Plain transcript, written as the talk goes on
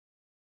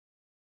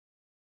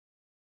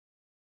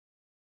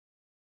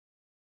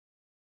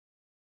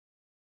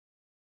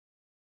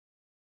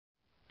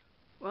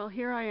Well,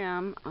 here I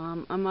am.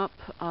 I'm up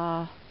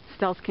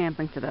stealth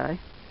camping today.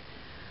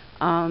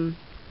 I'm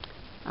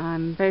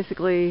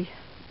basically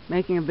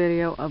making a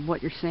video of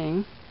what you're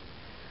seeing.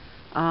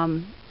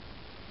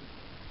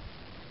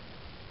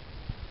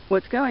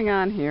 What's going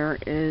on here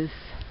is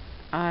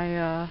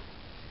I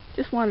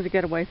just wanted to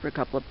get away for a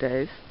couple of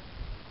days,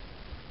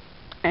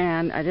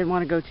 and I didn't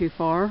want to go too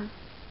far,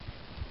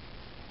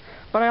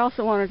 but I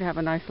also wanted to have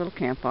a nice little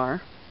campfire,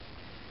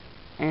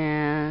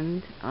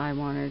 and I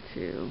wanted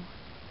to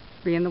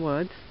be in the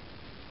woods.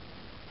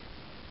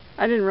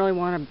 I didn't really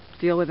want to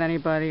deal with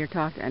anybody or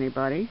talk to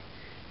anybody,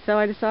 so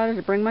I decided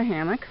to bring my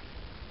hammock.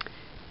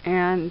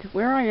 And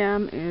where I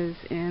am is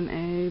in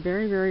a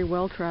very, very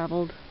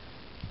well-traveled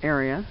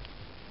area.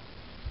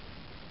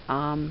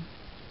 I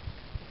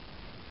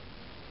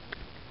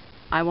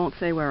won't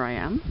say where I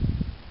am,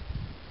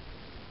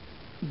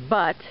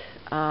 but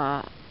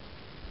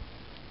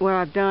what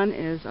I've done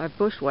is I've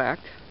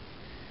bushwhacked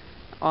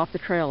off the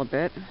trail a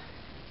bit.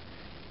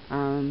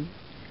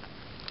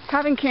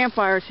 Having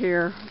campfires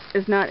here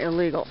is not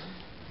illegal.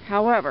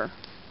 However,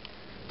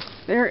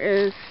 there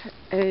is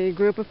a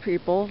group of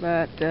people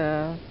that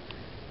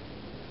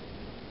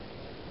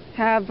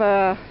have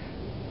a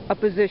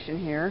position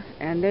here,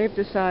 and they've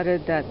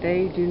decided that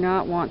they do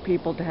not want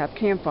people to have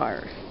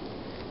campfires.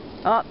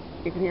 Oh,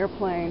 you can hear a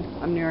plane.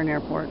 I'm near an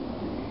airport.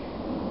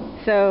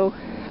 So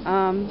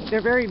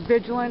they're very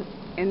vigilant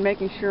in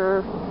making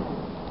sure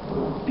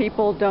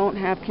people don't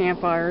have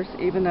campfires,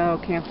 even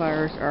though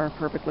campfires are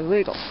perfectly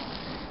legal.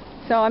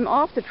 So I'm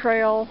off the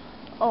trail,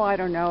 I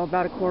don't know,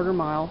 about a quarter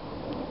mile.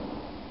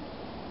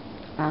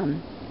 I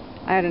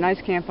had a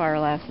nice campfire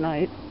last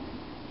night.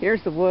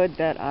 Here's the wood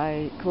that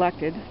I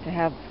collected to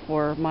have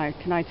for my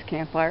tonight's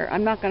campfire.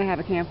 I'm not going to have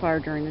a campfire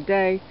during the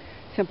day,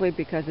 simply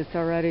because it's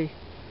already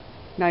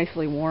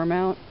nicely warm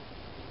out.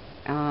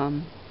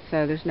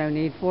 So there's no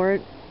need for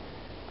it.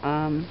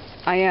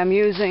 I am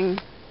using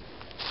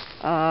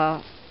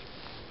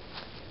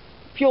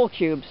fuel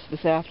cubes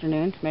this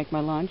afternoon to make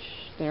my lunch.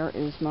 There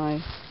is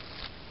my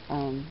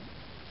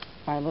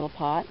little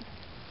pot.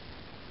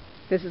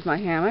 This is my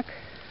hammock.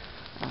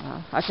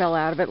 I fell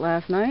out of it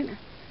last night.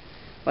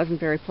 Wasn't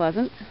very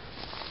pleasant,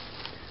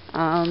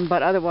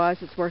 but otherwise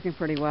it's working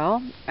pretty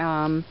well.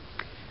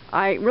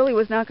 I really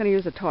was not going to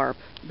use a tarp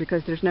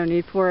because there's no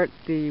need for it.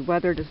 The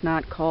weather does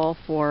not call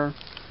for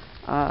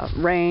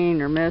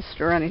rain or mist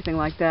or anything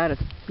like that.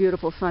 It's a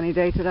beautiful sunny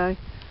day today.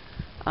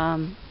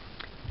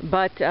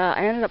 But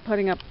I ended up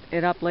putting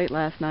it up late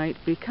last night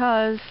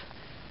because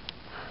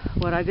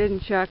what I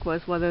didn't check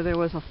was whether there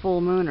was a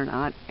full moon or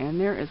not, and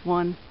there is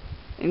one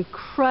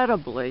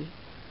incredibly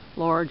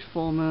large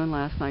full moon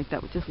last night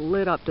that just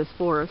lit up this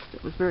forest.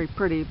 It was very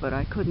pretty, but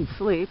I couldn't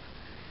sleep,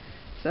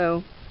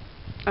 so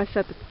I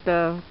set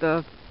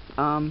the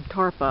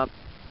tarp up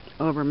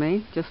over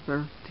me just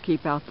to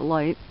keep out the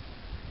light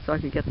so I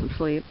could get some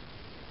sleep.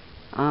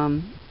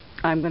 I'm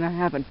going to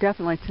have it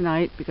definitely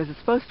tonight because it's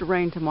supposed to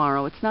rain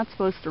tomorrow. It's not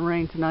supposed to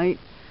rain tonight,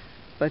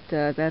 but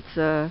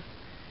that's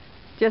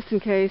just in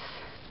case.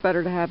 It's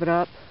better to have it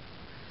up,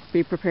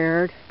 be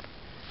prepared.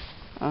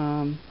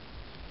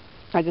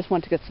 I just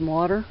went to get some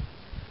water.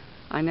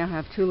 I now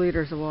have 2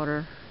 liters of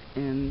water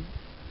in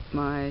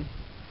my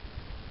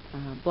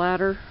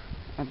bladder.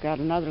 I've got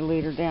another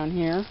liter down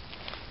here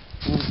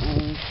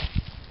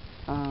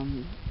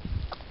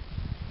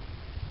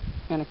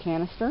in a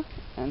canister,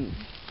 and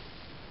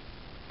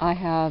I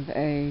have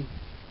a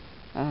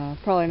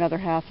probably another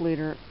 ½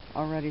 liter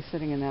already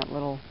sitting in that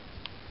little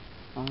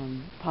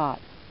pot.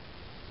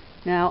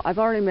 Now, I've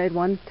already made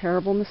one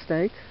terrible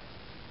mistake,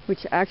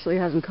 which actually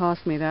hasn't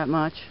cost me that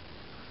much,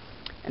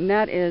 and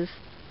that is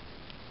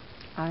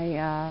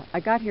I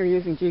got here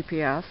using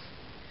GPS,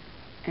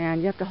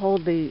 and you have to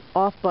hold the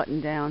off button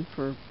down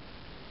for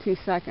 2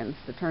 seconds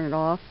to turn it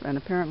off, and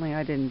apparently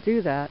I didn't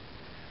do that,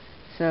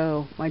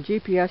 so my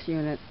GPS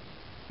unit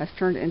has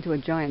turned into a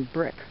giant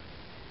brick.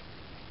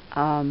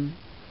 And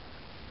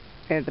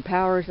the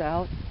power's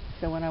out,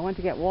 so when I went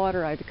to get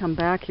water I had to come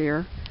back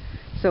here.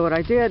 So what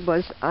I did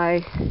was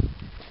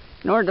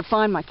in order to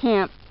find my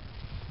camp,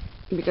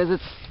 because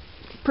it's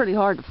pretty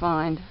hard to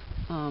find,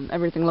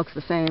 everything looks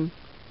the same,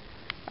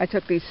 I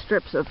took these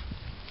strips of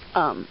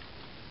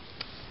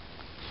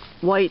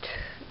white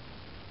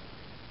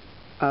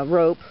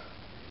rope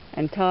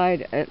and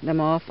tied them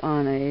off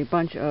on a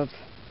bunch of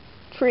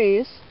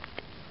trees,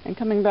 and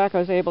coming back I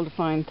was able to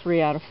find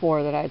 3 out of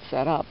 4 that I had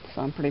set up,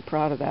 so I'm pretty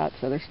proud of that.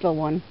 So there's still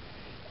one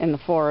in the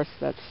forest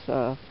that's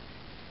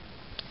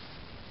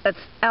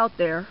out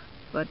there,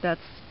 but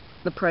that's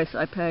the price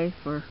I pay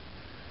for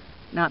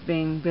not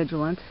being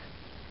vigilant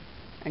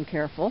and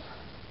careful.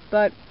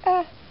 But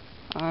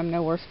I'm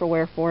no worse for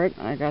wear for it.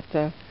 I got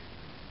to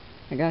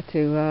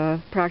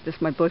practice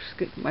my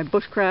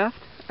bushcraft,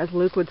 as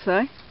Luke would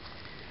say.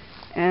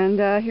 And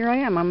here I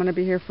am. I'm going to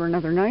be here for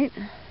another night.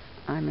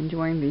 I'm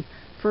enjoying the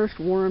first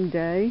warm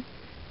day.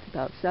 It's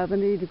about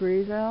 70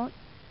 degrees out,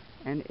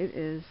 and it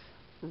is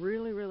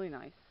really, really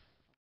nice.